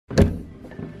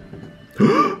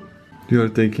You are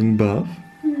taking bath?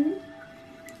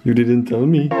 You didn't tell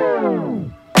me.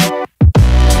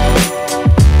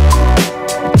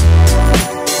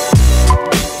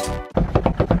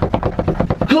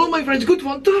 Hello my friends, good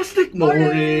fantastic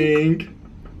morning!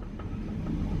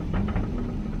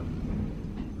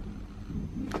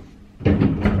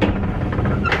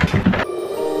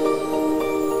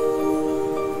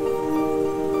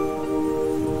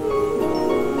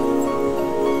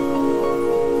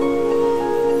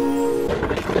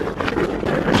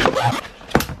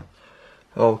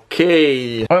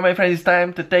 Okay. Alright my friends, it's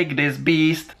time to take this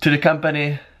beast to the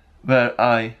company where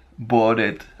I bought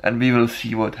it and we will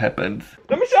see what happens.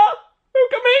 Domisha! Are you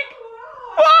coming?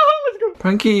 Oh, let's go!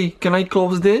 Frankie, can I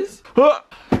close this?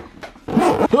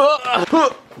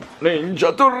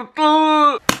 Ninja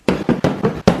Turtle!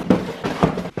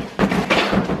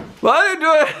 What are you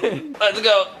doing? Let's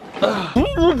go! Boom,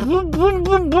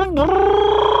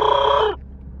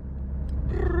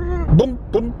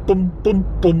 boom, boom, boom,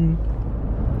 boom.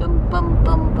 Bum, bum,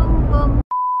 bum, bum, bum.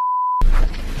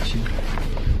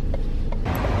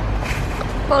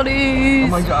 Police!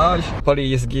 Oh my gosh!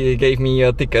 Police gave me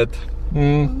a ticket.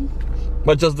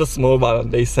 But just the small one.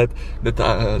 They said that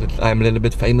I'm a little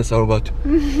bit famous or what.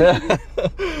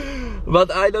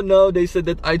 But I don't know. They said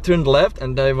that I turned left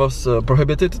and I was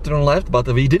prohibited to turn left, but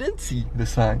we didn't see the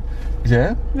sign.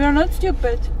 Yeah? We are not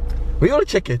stupid. We will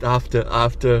check it after.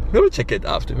 We will check it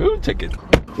after. We will check it.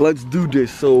 Let's do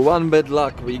this. So one bad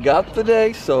luck we got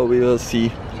today, so we will see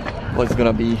what's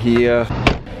gonna be here.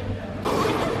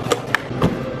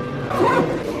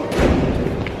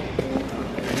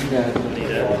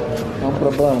 No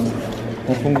problem.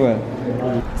 No funguje.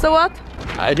 So what?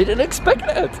 I didn't expect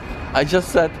that. I just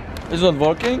said it's not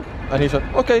working, and he said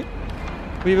okay,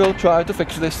 we will try to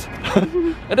fix this.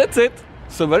 And that's it.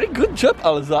 So very good job,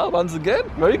 Alza, once again.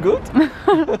 Very good.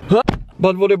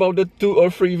 But what about the 2 or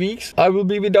 3 weeks? I will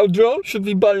be without drone. Should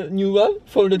we buy a new one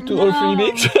for the 2 or 3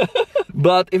 weeks?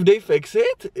 But if they fix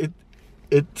it,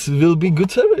 it will be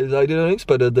good service. I didn't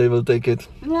expect that they will take it.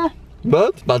 Yeah.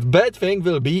 But bad thing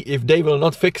will be if they will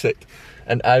not fix it,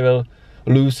 and I will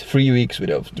lose 3 weeks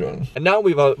without drone. And now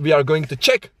we are going to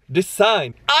check this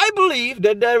sign. I believe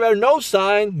that there were no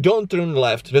sign. Don't turn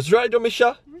left. That's right,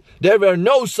 Domisha. There were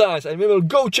no signs, and we will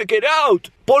go check it out.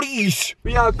 Police!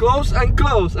 We are close and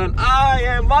close, and I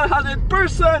am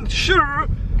 100% sure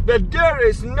that there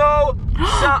is no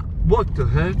sign. What the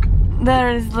heck?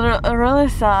 There is a really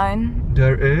sign.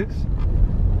 There is?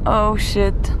 Oh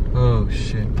shit. Oh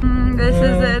shit. This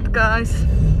is it, guys.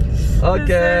 Okay.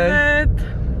 This is it.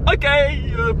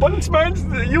 Okay, policeman,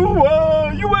 you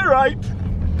were right.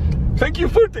 Thank you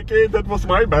for taking it. That was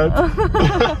my bad.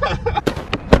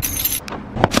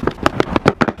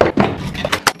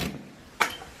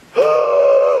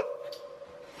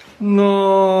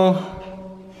 No,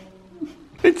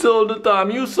 it's all the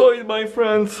time. You saw it, my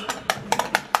friends.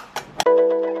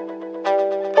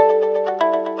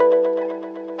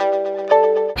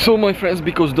 So my friends,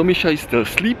 because Domisha is still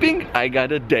sleeping, I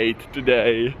got a date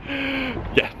today.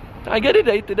 Yeah, I got a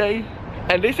date today,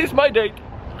 and this is my date.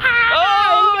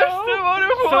 Oh, that's so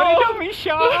wonderful. Sorry,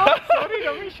 Domisha. Sorry,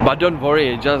 Domisha. But don't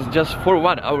worry, just for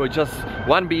 1 hour, just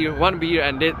one beer,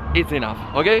 and it's enough.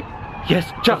 Okay?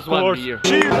 Yes, Just one course. beer.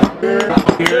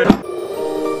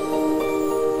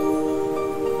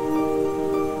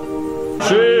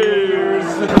 Cheers!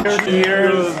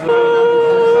 Cheers!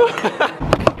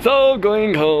 So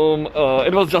going home,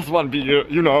 it was just one beer,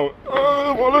 you know.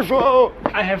 Wonderful!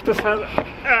 I have to say,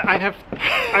 I had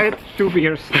 2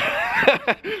 beers.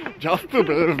 Just 2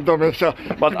 beers, Domisha.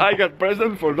 But I got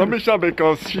present for Domisha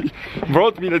because she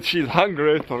wrote me that she's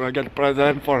hungry, so I got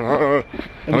present for her.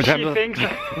 And she thinks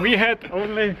we had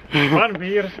only 1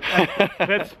 beer.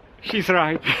 And she's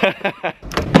right.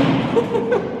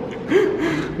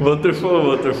 Wonderful,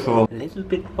 wonderful. A little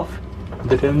bit of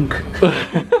drunk.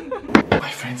 My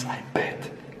friends, I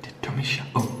bet that Domisha.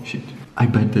 Oh shit! I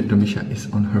bet that Domisha is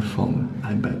on her phone.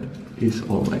 I bet is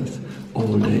always,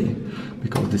 all day,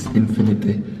 because this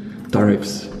infinity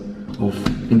tariffs of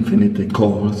infinity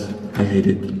calls. I hate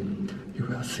it. You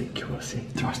will see. You will see.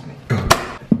 Trust me. Go,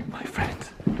 my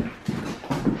friends.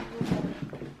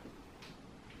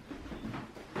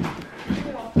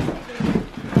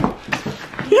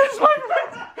 Yes, my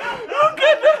friends. Look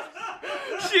at that.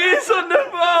 She is on the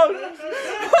phone.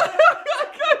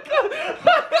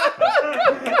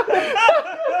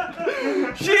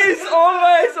 She's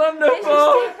always on the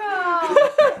phone.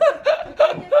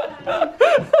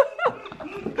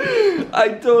 I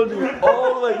told you,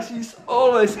 always, she's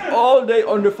always all day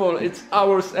on the phone. It's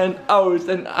hours and hours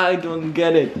and I don't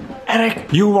get it.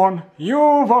 Erik, you won. You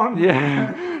won.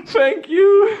 Yeah. Thank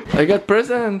you. I got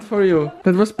present for you.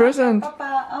 That was present.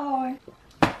 Papa, oh.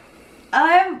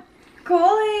 I'm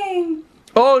calling.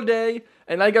 All day.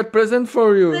 And I got present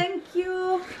for you. Thank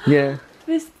you. Yeah.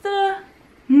 Mister.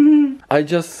 I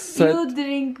just said... You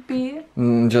drink beer?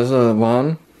 Just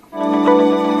one.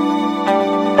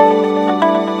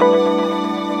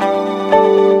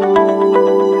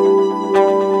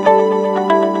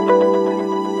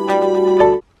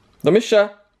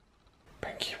 Domisha!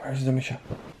 Frankie, where is Domisha?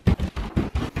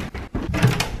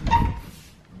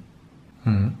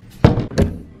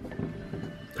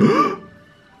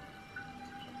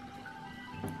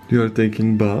 You are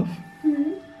taking bath?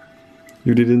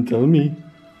 You didn't tell me.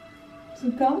 So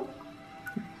come.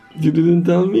 You didn't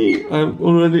tell me. I'm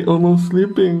already almost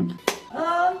sleeping.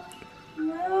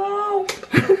 No.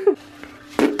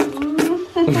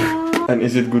 And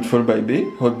is it good for baby?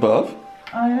 Hot bath?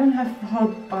 I don't have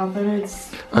hot butter. It's.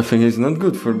 I think it's not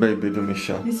good for baby,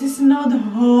 Domisha. This is not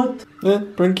hot. Yeah,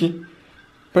 Frankie.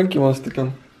 Frankie wants to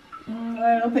come.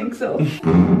 I don't think so.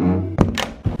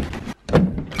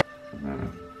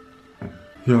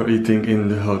 You're eating in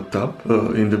the hot tub,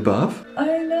 in the bath? I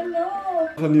don't know.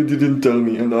 And you didn't tell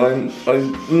me, and good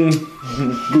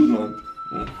man.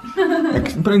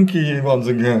 Frankie once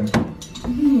again.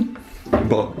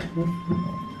 But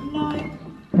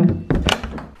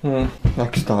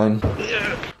next time.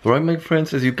 Right, my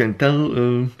friends, as you can tell,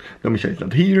 Domisha is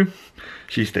not here.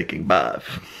 She's taking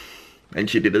bath. And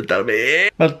she didn't tell me.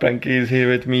 But Frankie is here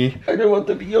with me. I don't want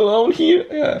to be alone here.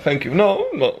 Yeah, thank you. No.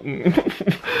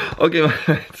 Okay, my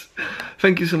friends.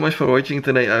 Thank you so much for watching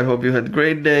today. I hope you had a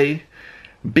great day.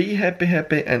 Be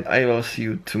happy, and I will see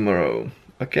you tomorrow.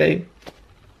 Okay?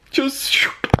 Tschüss.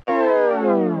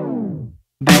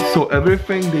 They saw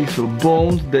everything. They saw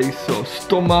bones. They saw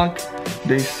stomach.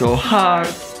 They saw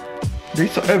heart. They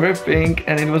saw everything.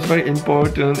 And it was very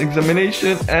important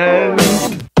examination. And...